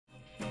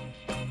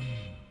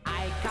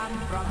come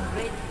from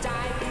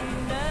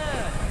Regina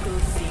to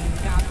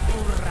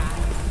Singapore.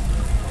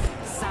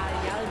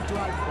 Saya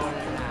jual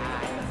bola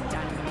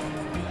dan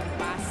di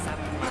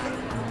pasar.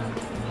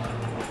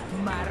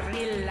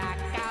 Marilah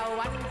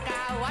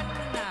kawan-kawan,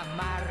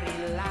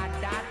 marilah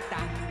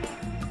datang.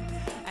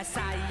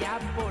 Saya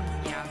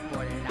punya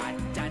bola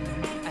dan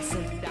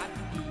sedap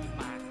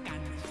dimakan.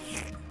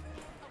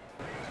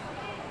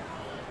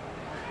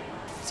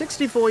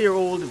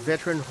 64-year-old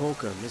veteran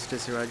hawker Mr.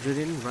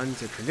 Sirajuddin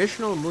runs a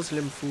traditional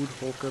Muslim food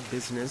hawker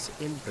business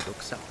in Bedok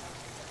South.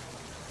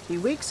 He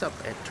wakes up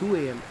at 2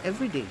 a.m.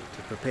 every day to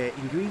prepare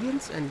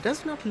ingredients and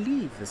does not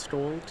leave the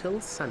stall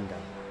till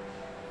sundown.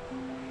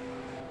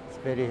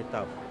 It's very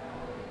tough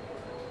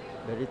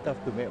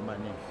to make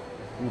money.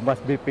 You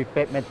must be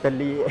prepared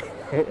mentally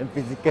and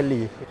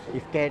physically.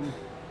 If can,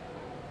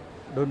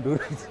 don't do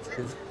it.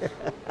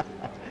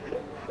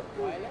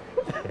 Why?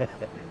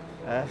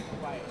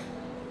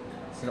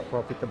 It's not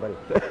profitable.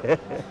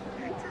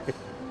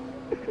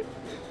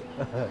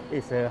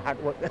 It's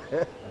hard work.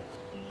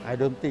 I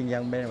don't think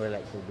young men will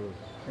like to do.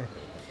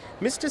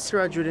 Mr.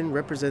 Sirajuddin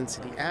represents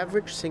the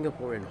average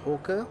Singaporean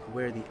hawker,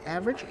 where the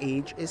average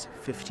age is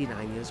 59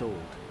 years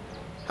old.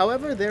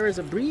 However, there is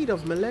a breed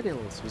of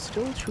millennials who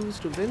still choose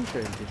to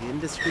venture into the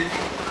industry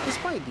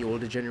despite the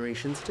older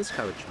generation's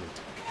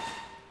discouragement.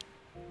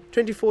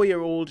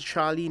 24-year-old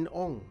Charlene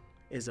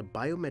is a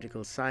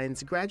biomedical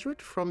science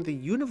graduate from the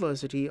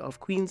University of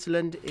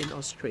Queensland in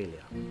Australia.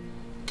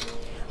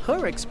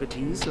 Her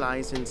expertise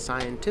lies in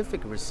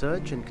scientific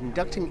research and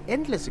conducting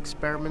endless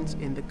experiments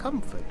in the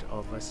comfort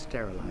of a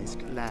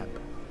sterilized lab.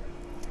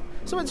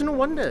 So it's no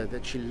wonder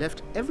that she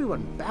left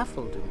everyone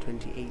baffled in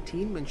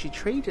 2018 when she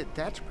traded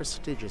that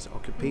prestigious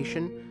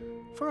occupation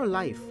for a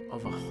life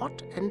of a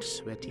hot and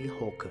sweaty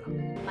hawker.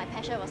 My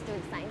passion was still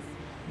in science,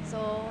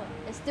 so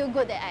it's still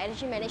good that I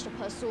actually managed to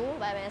pursue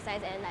biomedical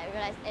science, and I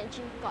realized I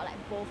actually got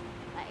both,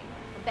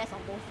 the best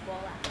of both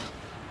worlds.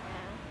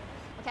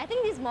 Yeah. Okay, I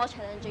think this is more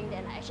challenging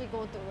than I actually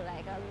go to a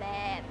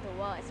lab to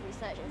work as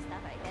research and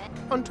stuff like that.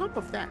 On top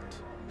of that,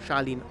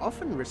 Charlene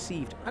often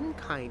received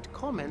unkind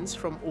comments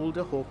from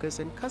older hawkers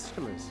and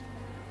customers.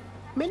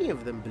 Many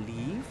of them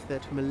believe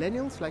that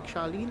millennials like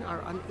Charlene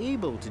are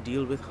unable to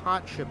deal with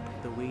hardship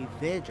the way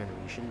their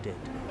generation did.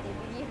 They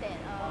believe that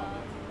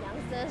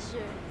youngsters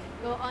should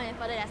go on and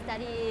further their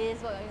studies,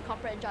 work in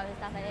corporate jobs and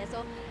stuff like that.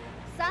 So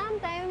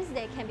sometimes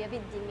they can be a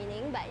bit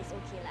demeaning, but it's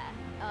okay lah.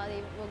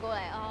 They will go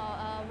like,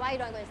 why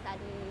don't I go and study?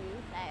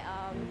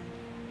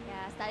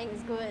 Yeah, studying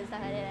is good and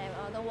stuff like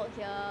that. Don't work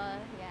here.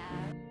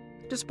 Yeah.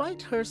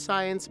 Despite her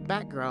science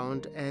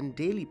background and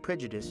daily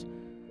prejudice,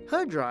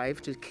 her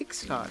drive to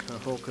kickstart her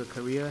hawker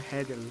career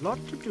had a lot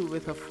to do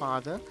with her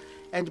father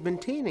and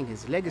maintaining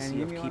his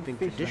legacy of keeping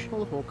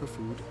traditional hawker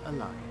food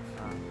alive.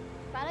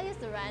 Father used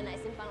to run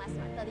Simpang last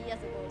 30 years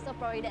ago, so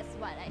probably that's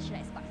what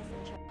actually sparked his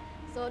interest.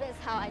 So that's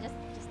how I just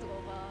took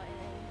over, and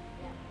then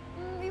yeah.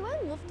 We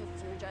won't move to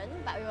fusion,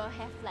 but we will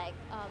have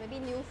maybe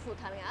new food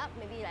coming up,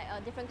 maybe a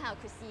different kind of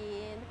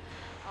cuisine.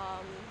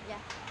 Yeah.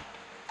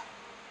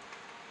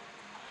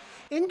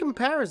 In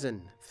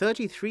comparison,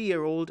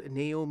 33-year-old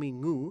Naomi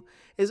Ngoo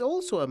is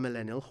also a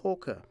millennial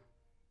hawker.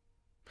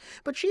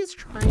 But she is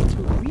trying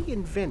to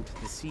reinvent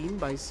the scene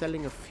by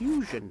selling a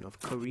fusion of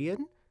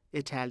Korean,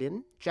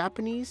 Italian,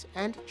 Japanese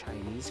and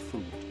Chinese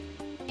food.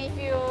 If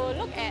you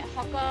look at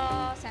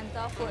hawker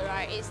center food,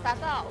 right, it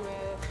started out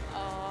with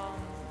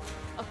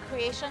a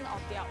creation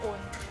of their own,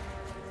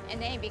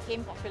 and then it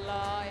became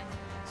popular. And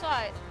so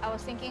I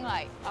was thinking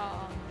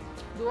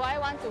do I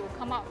want to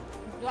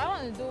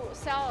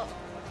sell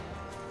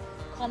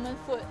common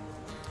food?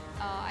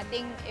 I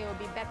think it would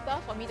be better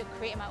for me to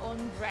create my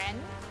own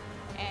brand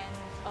and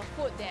a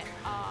food that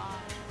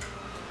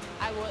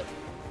I would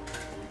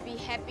be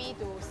happy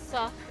to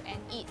serve and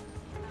eat.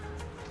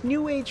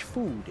 New age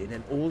food in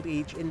an old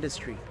age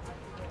industry.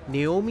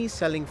 Naomi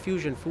selling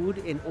fusion food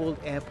in Old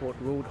Airport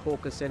Road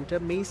Hawker Centre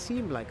may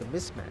seem like a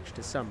mismatch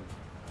to some.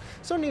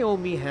 So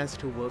Naomi has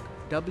to work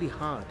doubly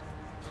hard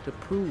to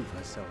prove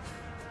herself.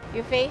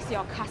 You face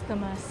your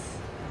customers.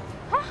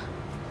 Huh?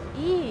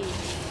 Eee,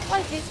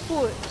 what is this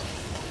food?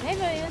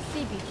 Never even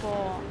see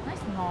before.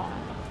 Nice not?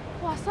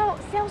 Wow,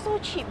 sell so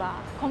cheap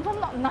confirm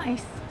not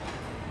nice.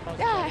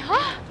 Yeah,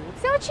 huh?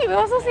 Sell cheap, we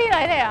also say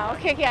like that.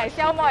 Okay, I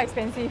sell more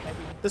expensive.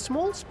 The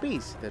small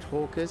space that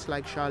hawkers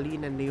like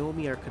Charlene and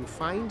Naomi are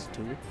confined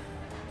to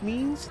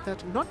means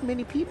that not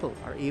many people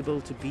are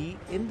able to be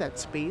in that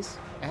space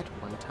at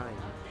one time.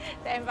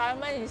 The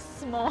environment is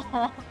small.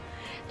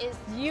 It's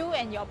you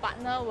and your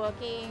partner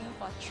working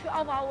for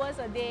 12 hours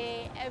a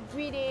day,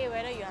 every day,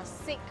 whether you are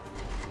sick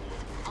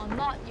or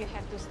not, you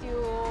have to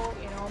still,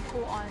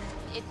 pull on.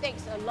 It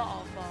takes a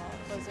lot of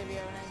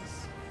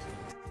perseverance.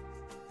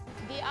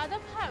 The other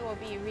part will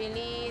be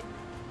really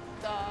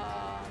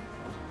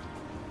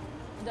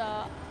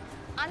the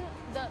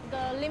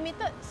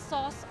limited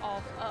source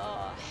of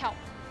help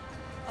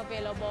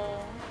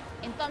available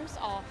in terms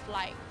of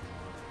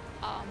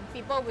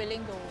people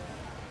willing to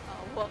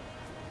work,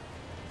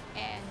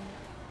 and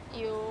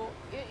you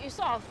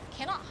sort of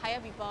cannot hire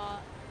people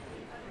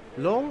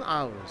Long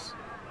hours,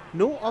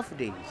 no off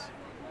days,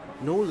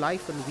 no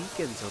life on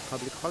weekends or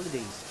public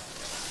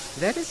holidays.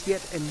 That is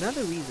yet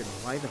another reason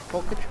why the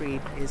hawker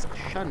trade is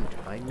shunned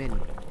by many.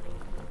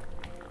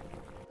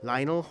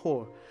 Lionel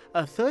Hor,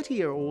 a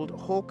 30-year-old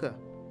hawker,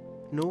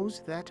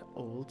 knows that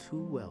all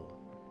too well.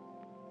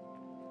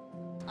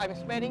 I'm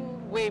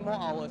spending way more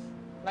hours.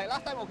 Like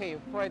last time, okay,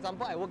 for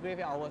example, I work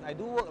graveyard hours. I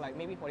do work like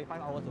maybe 45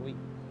 hours a week.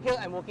 Here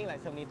I'm working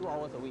like 72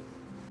 hours a week.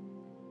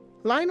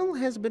 Lionel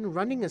has been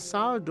running a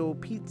sourdough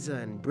pizza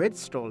and bread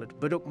stall at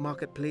Bedok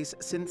Marketplace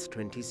since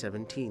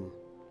 2017.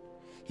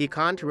 He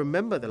can't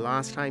remember the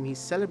last time he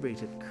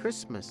celebrated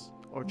Christmas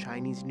or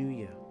Chinese New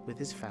Year with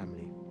his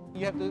family.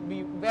 You have to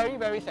be very,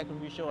 very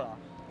sacrificial.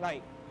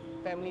 Like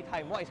family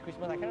time. What is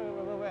Christmas? I can't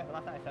remember where the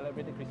last time I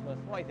celebrated Christmas.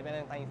 What is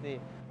Valentine's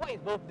Day? What is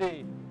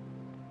birthday?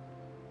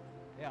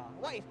 Yeah.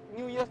 What is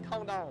New Year's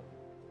countdown?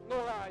 No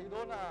lah, you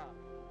don't lah.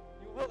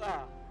 You work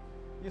lah.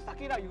 You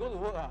suck it up, you go to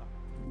work lah.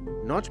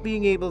 Not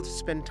being able to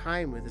spend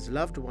time with his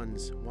loved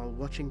ones while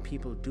watching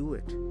people do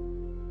it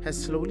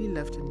has slowly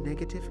left a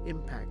negative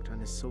impact on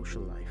his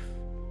social life.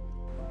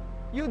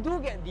 You do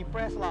get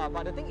depressed lah,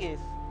 but the thing is,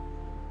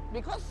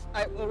 because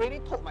I already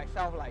told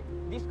myself like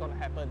this gonna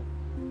happen,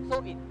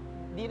 so it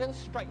didn't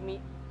strike me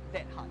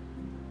that hard.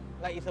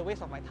 Like it's a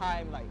waste of my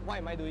time, like why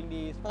am I doing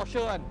this? For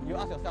sure, you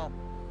ask yourself,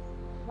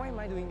 why am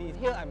I doing this?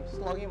 Here I'm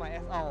slogging my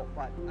ass out,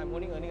 but I'm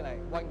only earning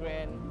like 1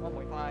 grand,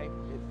 1.5.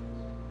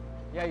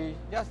 Yeah, you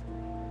just,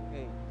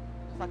 hey,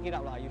 suck it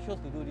up lah. You chose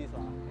to do this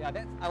lah.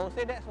 Yeah, I would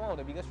say that's one of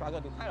the biggest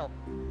struggles, to kind of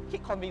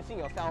keep convincing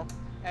yourself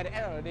at the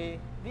end of the day,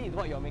 this is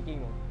what you're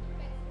making.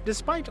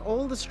 Despite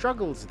all the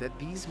struggles that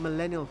these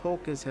millennial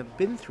hawkers have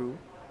been through,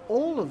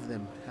 all of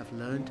them have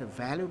learned a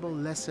valuable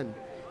lesson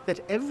that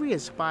every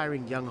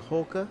aspiring young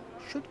hawker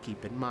should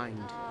keep in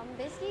mind.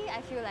 Basically,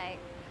 I feel like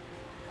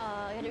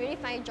you have to really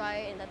find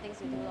joy in the things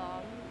you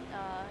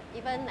do.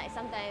 Even like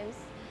sometimes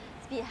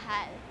it's a bit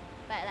hard,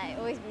 but like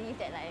always believe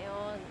that like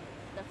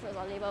the fruits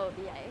of labor will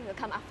be will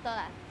come after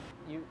lah.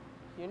 You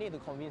need to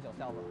convince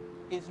yourself.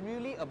 It's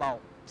really about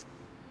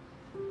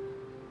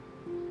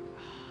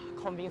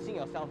convincing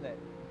yourself that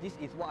this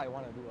is what I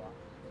want to do.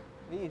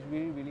 This is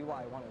really, really what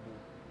I want to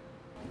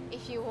do.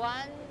 If you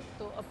want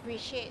to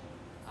appreciate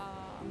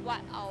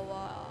what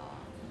our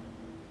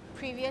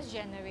previous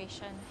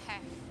generation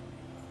have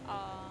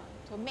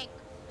to make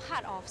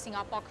part of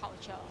Singapore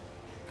culture,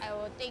 I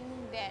would think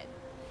that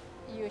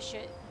you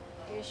should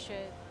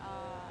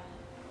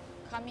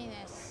come in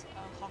as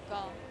a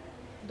hawker.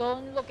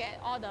 Don't look at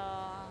all the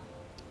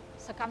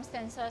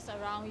circumstances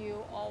around you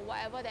or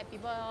whatever that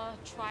people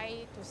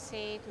try to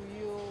say to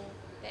you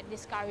that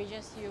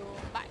discourages you,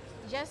 but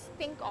just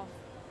think of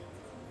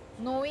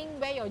knowing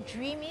where your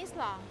dream is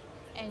lah,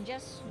 and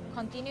just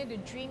continue to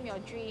dream your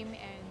dream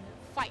and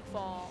fight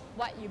for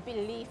what you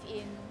believe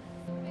in.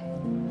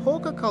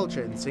 Hawker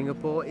culture in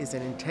Singapore is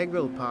an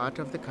integral part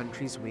of the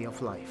country's way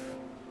of life.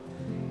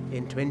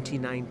 In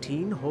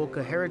 2019,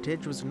 hawker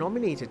heritage was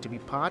nominated to be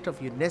part of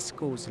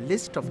UNESCO's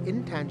list of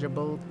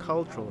intangible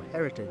cultural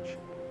heritage.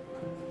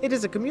 It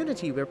is a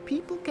community where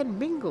people can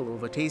mingle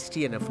over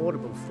tasty and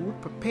affordable food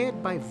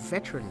prepared by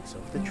veterans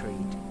of the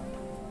trade.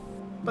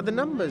 But the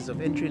numbers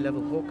of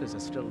entry-level hawkers are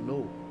still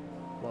low,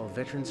 while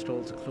veteran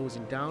stalls are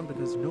closing down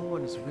because no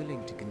one is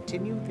willing to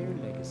continue their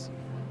legacy.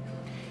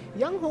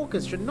 Young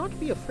hawkers should not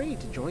be afraid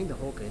to join the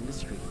hawker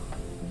industry,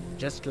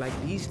 just like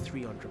these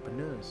three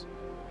entrepreneurs,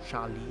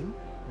 Charlene,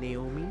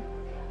 Naomi,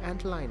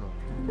 and Lionel.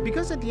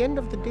 Because at the end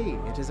of the day,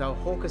 it is our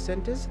hawker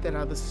centers that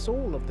are the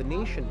soul of the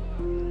nation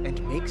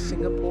and make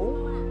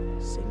Singapore,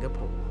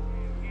 Singapore.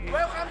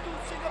 Welcome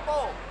to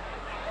Singapore.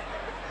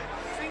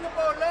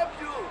 Singapore loves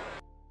you.